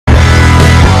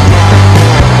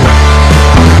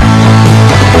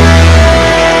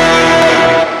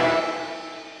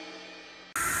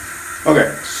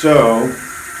So,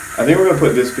 I think we're going to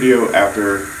put this video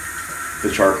after the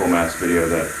charcoal mask video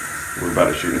that we're about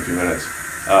to shoot in a few minutes.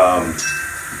 I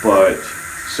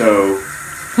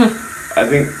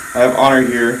think I have Honor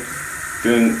here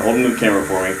holding the camera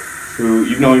for me, who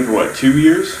you've known me for what, 2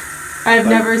 years? I've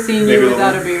never seen you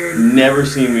without a beard. Never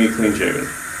seen me clean shaven.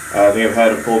 I think I've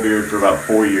had a full beard for about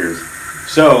 4 years.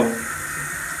 So,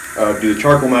 do the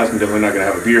charcoal mask, I'm definitely not going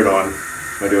to have a beard on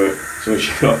when I do it. So we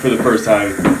shoot off for the first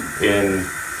time in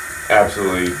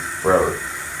absolutely forever.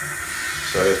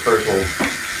 So this first one.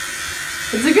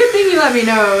 It's a good thing you let me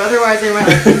know, otherwise I might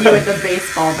have hit you with the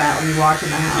baseball bat when you walk in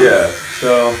the house. Yeah,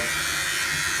 so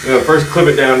first clip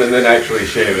it down and then actually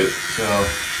shave it. So I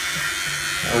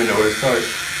don't even know where to start. Is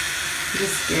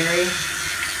this scary?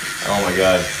 Oh my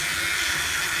god.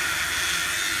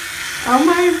 Oh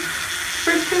my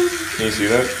freaking... Can you see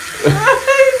that? I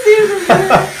see the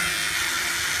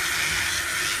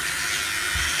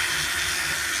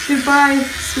Goodbye,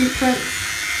 sweet prince.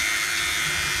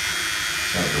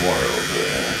 The water a little bit.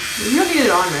 Yeah. You don't need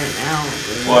it on right now.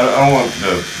 Well, I don't want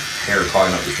the hair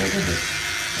clogging up the sink. I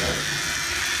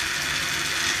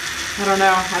don't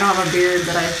know. I don't have a beard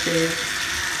that I shave.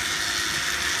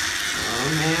 Oh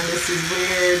man, this is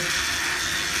weird.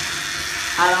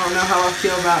 I don't know how I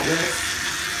feel about this.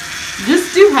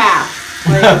 Just do half.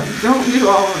 Like, don't do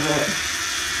all of it.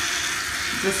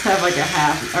 Just have like a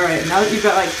half. Alright, now that you've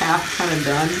got like half kind of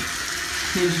done,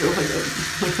 you need to look at the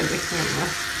camera.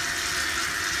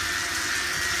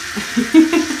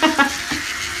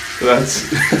 That's...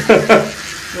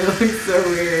 It looks so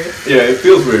weird. Yeah, it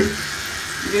feels weird.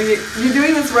 You're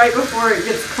doing this right before it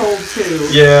gets cold too.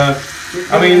 Yeah.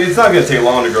 I mean, it's not going to take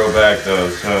long to grow back though,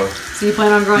 so... So you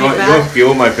plan on growing it back? You want to feel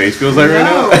what my face feels like right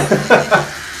now?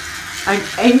 I'm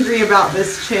angry about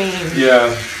this change.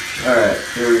 Yeah. Alright,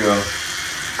 here we go.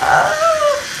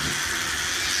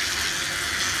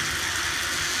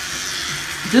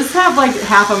 Just have like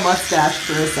half a mustache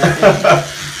for a second.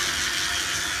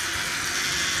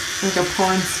 Like a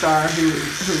porn star who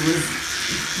was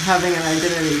having an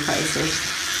identity crisis.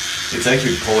 It's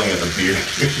actually pulling at the beard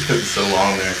because it's so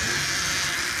long there.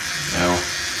 Now.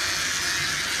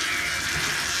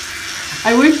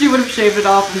 I wish you would have shaved it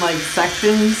off in like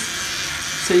sections,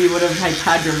 so you would have like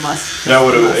had your mustache. That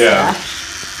would have, yeah.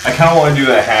 I kind of want to do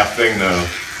that half thing though.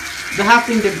 The half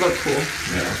thing did look cool.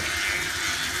 Yeah.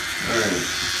 Alright.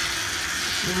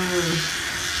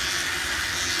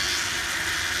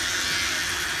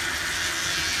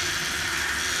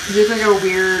 You look like a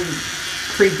weird,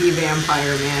 creepy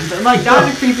vampire man. But like, not in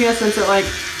a creepy in a sense that like,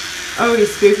 oh,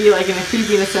 he's spooky. Like in a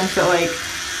creepy in a sense that like,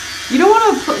 you don't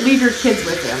want to leave your kids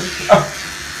with him. Oh.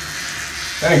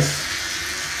 Thanks.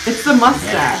 It's the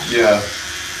mustache. Yeah.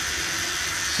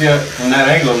 Yeah, from that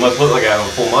angle, it must look like I have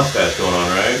a full mustache going on,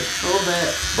 right? A little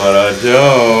bit. But I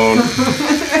don't.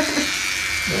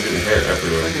 I'm getting hair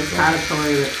everywhere. Like a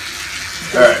caterpillar that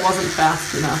just wasn't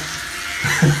fast enough.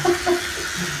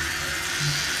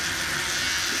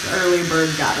 The early bird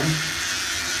got him.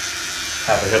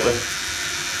 Half a Hitler?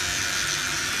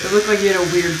 It looked like you had a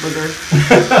weird booger.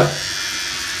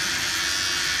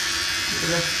 A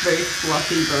very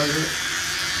fluffy booger.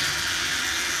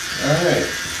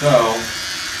 Alright, so...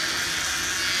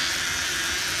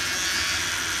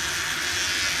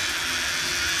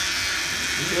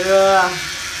 Yeah.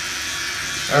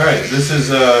 Alright, this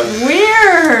is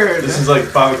weird! This is like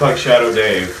 5 o'clock Shadow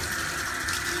Dave.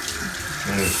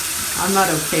 I'm not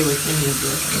okay with any of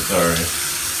this. I'm sorry.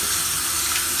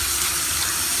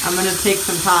 I'm gonna take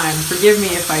some time. Forgive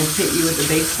me if I hit you with a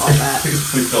baseball bat.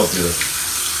 Please don't do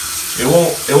this. It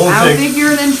won't I don't think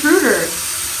you're an intruder.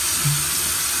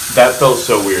 That felt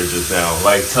so weird just now.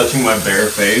 Like touching my bare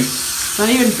face. It's not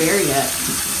even bare yet.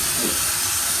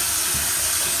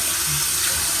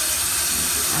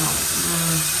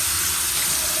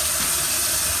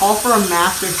 All for a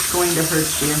mask that's going to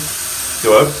hurt you.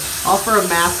 Do what? All for a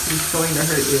mask that's going to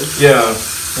hurt you. Yeah.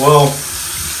 Well.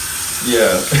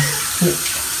 Yeah.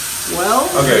 Well.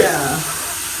 Okay. Yeah.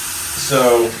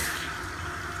 So. I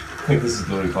think this is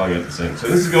literally clogging up the sink. So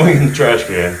this is going in the trash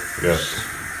can. Yeah.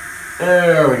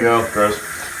 There we go. Gross.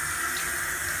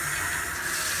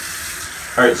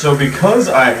 Alright, so because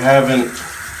I haven't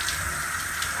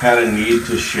had a need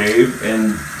to shave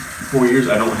in 4 years,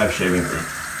 I don't have shaving cream.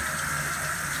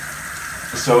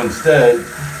 So instead,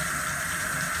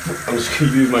 I'm just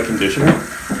going to use my conditioner.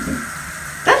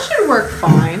 That should work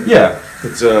fine. Yeah.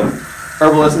 It's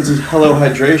Herbal Essence's Hello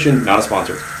Hydration. Not a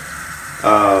sponsor.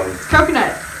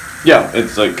 Coconut. Yeah,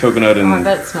 it's like coconut and... Oh, I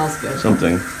bet it smells good.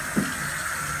 Something.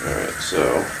 Alright,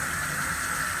 so...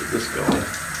 Get this going.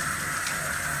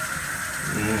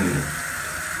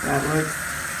 That works.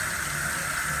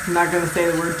 I'm not going to say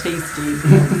the word tasty.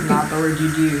 It's not the word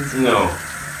you'd use. No.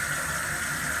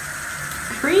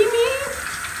 Creamy?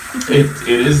 It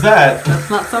is that. That's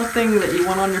not something that you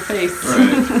want on your face.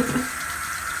 Right.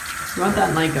 You want that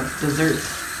in like a dessert.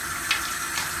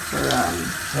 Or,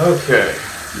 okay.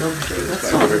 milkshake. That's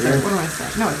still a dessert. What am I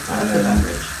saying? No, it's not. That's a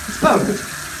beverage. It's both.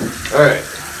 Alright.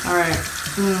 Alright.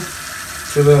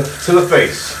 To the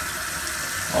face.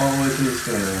 All the way to the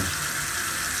skin.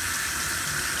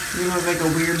 You look like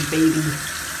a weird baby.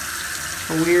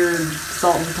 A weird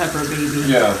salt and pepper baby.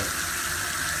 Yeah.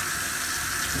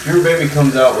 If your baby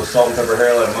comes out with salt and pepper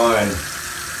hair like mine,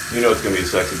 you know it's going to be a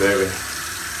sexy baby.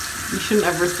 You shouldn't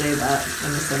ever say that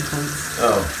in a sentence.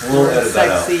 Oh, we'll edit that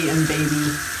out. Sexy and baby.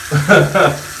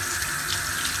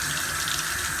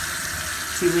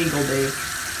 It's illegal, Dave.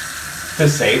 To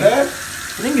say that?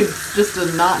 I think it's just a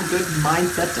not good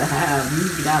mindset to have. You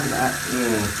need to get out of that.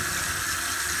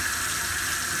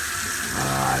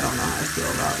 I don't know how I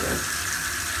feel about this.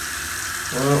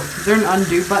 Well, is there an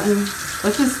undo button?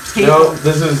 Let's just tape. No,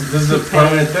 this is a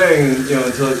permanent thing,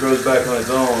 until it grows back on its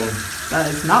own. That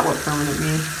is not what permanent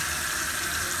means.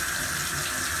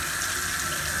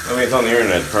 I mean, it's on the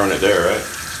internet. It's permanent there, right?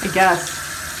 I guess.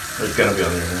 It's gonna be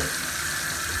on the internet.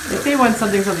 They say when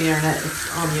something's on the internet, it's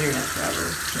on the internet forever.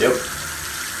 Yep.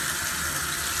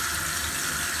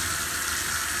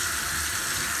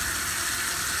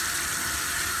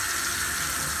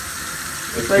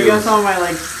 So I guess all my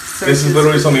searches. This is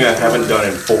literally something I haven't done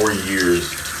in 4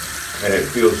 years, and it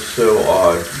feels so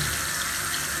odd.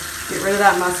 Get rid of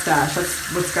that mustache.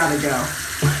 That's what's got to go.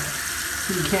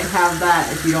 You can't have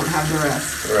that if you don't have the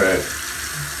rest. Right.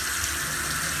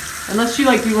 Unless you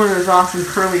do one of those awesome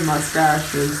curly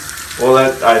mustaches. Well,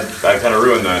 I kind of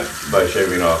ruined that by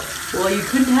shaving off. Well, you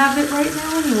couldn't have it right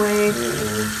now anyway.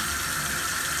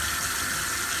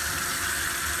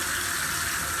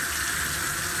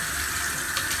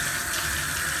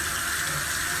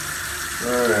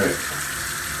 Alright.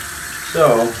 So.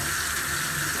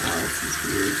 Oh, this is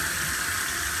weird.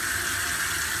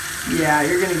 Yeah,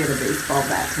 you're gonna get a baseball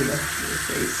bat to your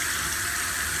face.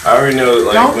 I already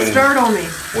know, don't start on me.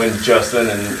 When Justin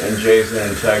and Jason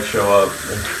and Tech show up,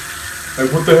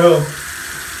 what the hell?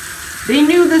 They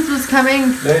knew this was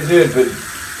coming. They did, but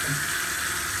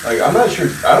I'm not sure.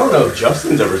 I don't know if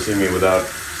Justin's ever seen me without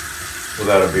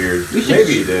a beard.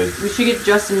 Maybe he did. We should get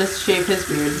Justin to shave his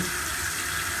beard.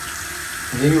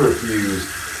 He refused.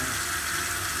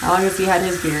 How long has he had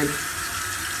his beard?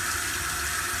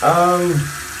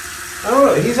 I don't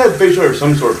know. He's had facial hair of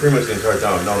some sort pretty much the entire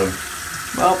time I've known him.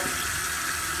 Well,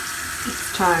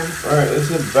 it's time. Alright, that's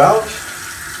about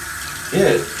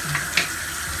it.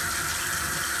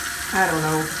 I don't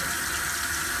know.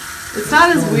 It's not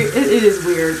as weird. It is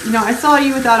weird. I saw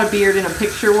you without a beard in a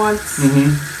picture once.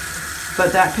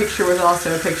 But that picture was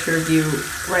also a picture of you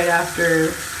right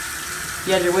after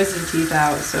you had your wisdom teeth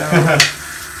out, so.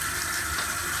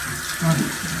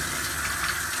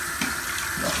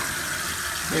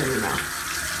 There we go.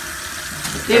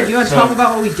 Dave, do you want to talk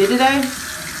about what we did today?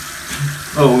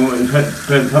 Oh, we went and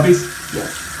pet puppies?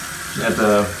 Yes. At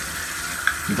the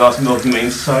Dawsonville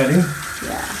Humane Society?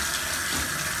 Yeah.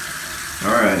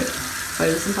 Alright. Play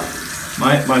with some puppies.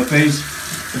 My face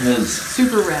has...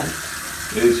 Super red.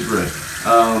 It is super red.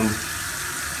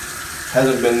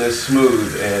 Hasn't been this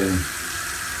smooth in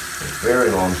a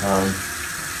very long time.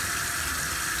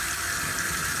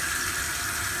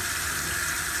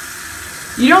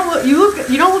 You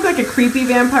don't look like a creepy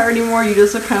vampire anymore. You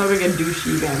just look kind of like a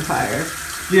douchey vampire.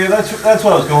 Yeah, that's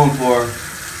what I was going for.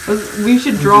 We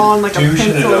should draw on a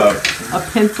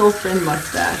pencil thin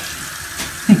mustache.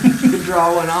 You could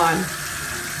draw one on.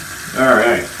 All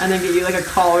right. And then get you a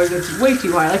collar that's way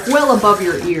too high, well above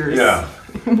your ears. Yeah.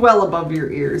 Well above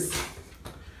your ears.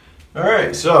 All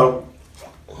right, so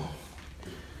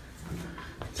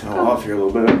towel off here a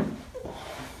little bit.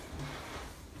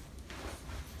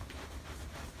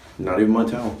 Not even my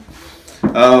towel.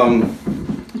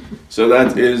 So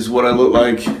that is what I look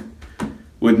like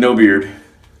with no beard.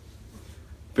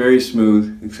 Very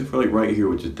smooth, except for right here,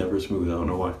 which is never smooth. I don't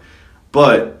know why.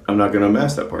 But I'm not gonna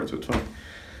mask that part, so it's fine.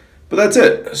 But that's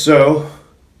it. So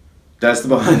that's the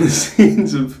behind the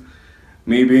scenes of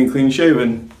me being clean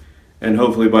shaven, and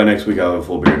hopefully by next week I'll have a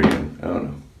full beard again. I don't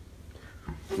know.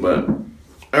 But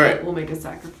all right. We'll make a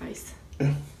sacrifice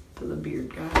for the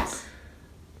beard guys.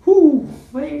 Whoo.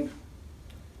 Wave.